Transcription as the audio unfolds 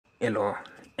Hello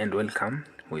and welcome.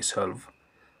 We solve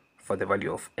for the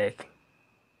value of k.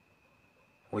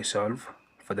 We solve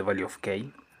for the value of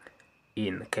k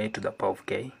in k to the power of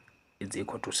k is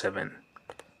equal to 7.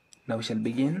 Now we shall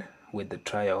begin with the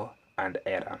trial and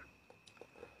error.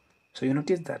 So you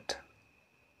notice that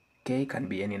k can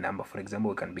be any number. For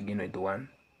example, we can begin with 1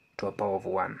 to a power of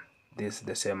 1. This is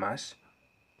the same as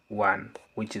 1,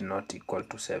 which is not equal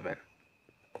to 7.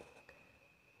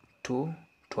 2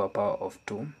 to a power of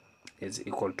 2 is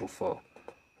equal to 4,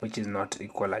 which is not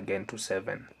equal again to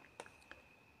 7.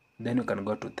 Then you can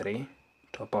go to 3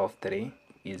 to a power of 3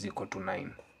 is equal to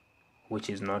 9, which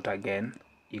is not again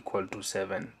equal to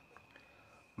 7.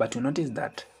 But you notice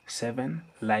that 7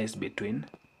 lies between.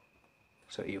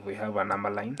 So if we have a number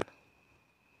line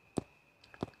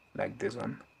like this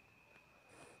one,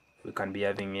 we can be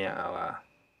having here our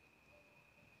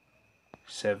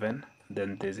 7,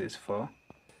 then this is 4,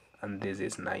 and this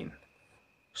is 9.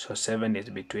 So 7 is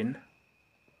between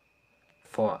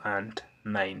 4 and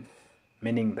 9,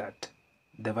 meaning that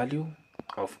the value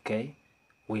of k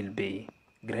will be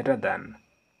greater than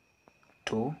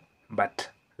 2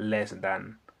 but less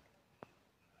than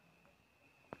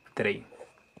 3.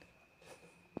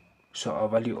 So our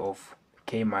value of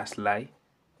k must lie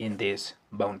in this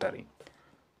boundary.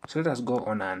 So let us go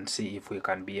on and see if we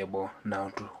can be able now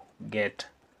to get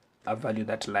a value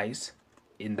that lies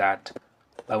in that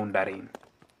boundary.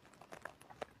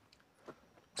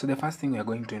 So the first thing we are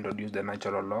going to introduce the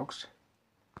natural logs.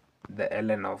 The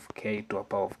ln of k to a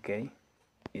power of k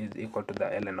is equal to the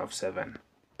ln of 7.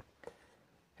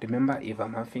 Remember, if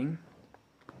I'm having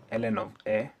ln of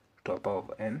a to a power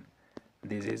of n,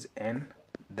 this is n,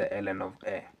 the ln of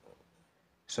a.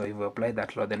 So if we apply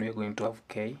that law, then we're going to have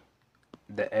k,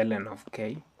 the ln of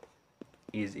k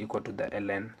is equal to the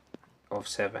ln of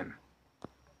 7.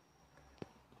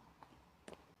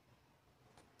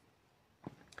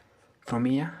 From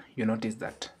here, you notice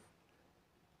that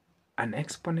an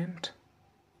exponent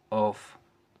of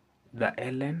the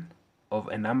ln of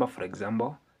a number, for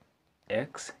example,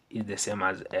 x, is the same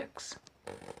as x.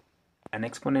 An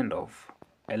exponent of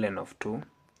ln of 2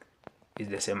 is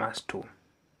the same as 2,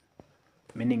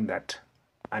 meaning that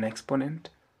an exponent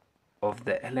of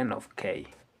the ln of k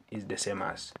is the same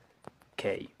as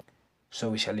k.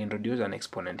 So we shall introduce an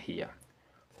exponent here.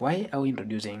 Why are we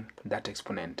introducing that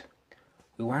exponent?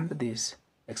 We want this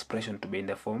expression to be in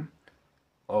the form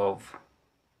of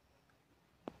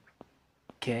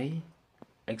k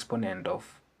exponent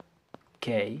of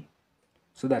k,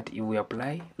 so that if we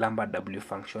apply lambda w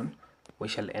function, we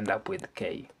shall end up with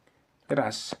k. Let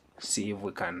us see if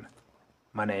we can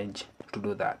manage to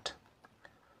do that.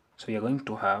 So we are going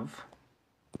to have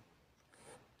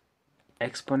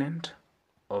exponent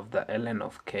of the ln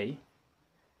of k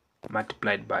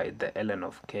multiplied by the ln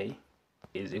of k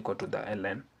is equal to the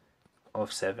ln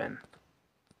of 7.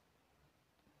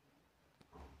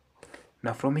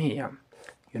 Now from here,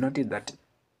 you notice that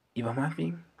if I'm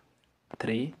having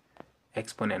 3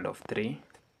 exponent of 3,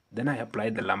 then I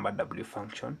apply the lambda w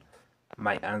function,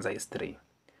 my answer is 3.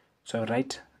 So I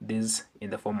write this in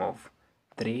the form of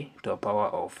 3 to a power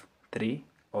of 3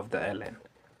 of the ln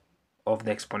of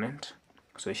the exponent.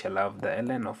 So we shall have the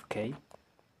ln of k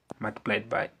multiplied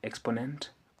by exponent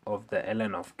of the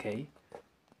ln of k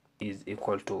is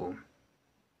equal to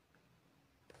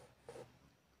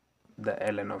the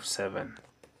ln of 7.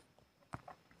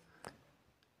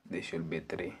 This should be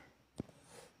 3.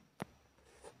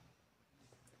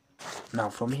 Now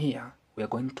from here, we are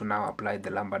going to now apply the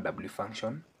lambda w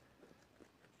function,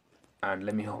 and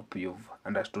let me hope you've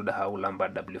understood how lambda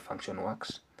w function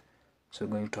works. So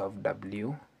we're going to have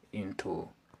w into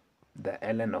the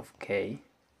ln of k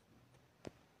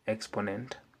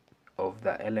exponent of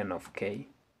the ln of k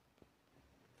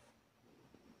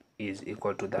is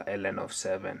equal to the ln of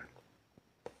 7.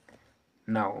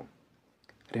 Now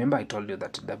remember, I told you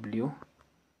that w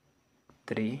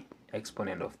 3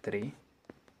 exponent of 3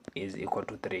 is equal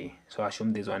to 3. So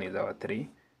assume this one is our 3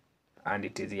 and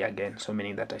it is here again, so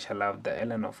meaning that I shall have the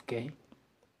ln of k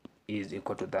is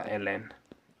equal to the ln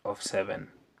of 7.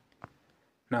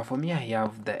 Now for me, I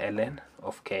have the ln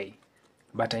of k,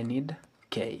 but I need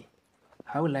k.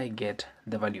 How will I get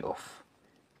the value of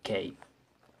k?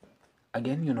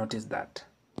 Again, you notice that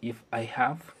if I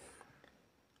have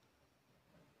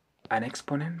an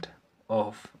exponent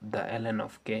of the ln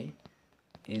of k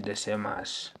is the same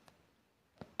as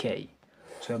k,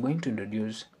 so we're going to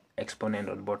introduce exponent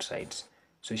on both sides.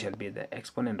 So it shall be the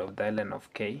exponent of the ln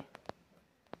of k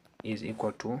is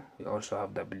equal to, we also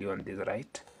have w on this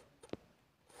right,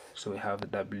 so we have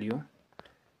w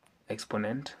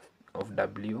exponent of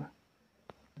w,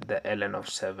 the ln of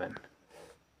 7.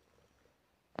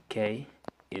 k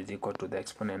is equal to the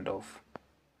exponent of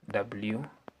w,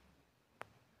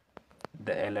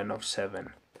 the ln of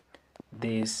 7.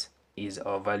 This is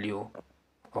our value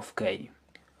of k,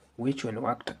 which when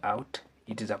worked out,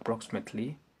 it is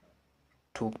approximately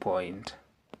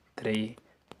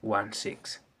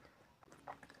 2.316.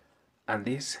 And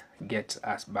this gets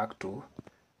us back to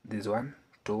this one.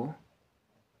 2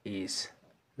 is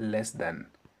less than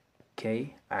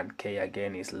k, and k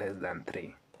again is less than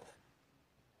 3.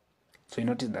 So you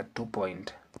notice that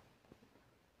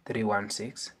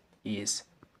 2.316 is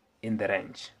in the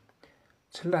range.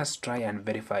 So let's try and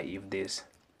verify if this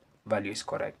value is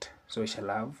correct. So we shall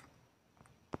have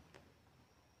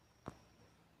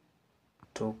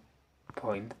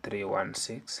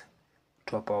 2.316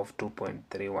 to a power of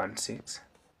 2.316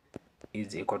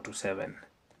 is equal to 7.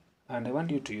 And I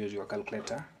want you to use your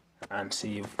calculator and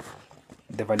see if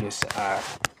the values are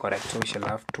correct. So we shall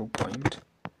have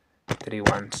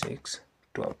 2.316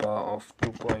 to a power of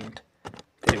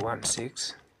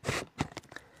 2.316.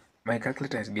 My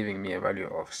calculator is giving me a value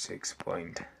of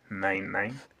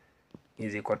 6.99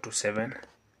 is equal to 7.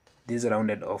 This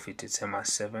rounded off, it is same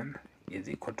as 7 is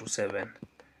equal to 7.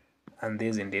 And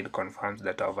this indeed confirms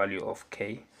that our value of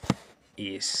k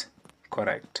is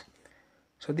correct.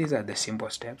 So these are the simple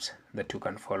steps that you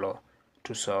can follow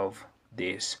to solve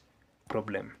this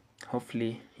problem.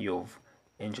 Hopefully you've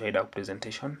enjoyed our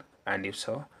presentation, and if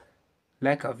so,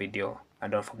 like our video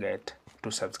and don't forget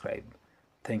to subscribe.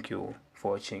 Thank you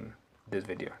for watching this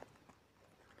video.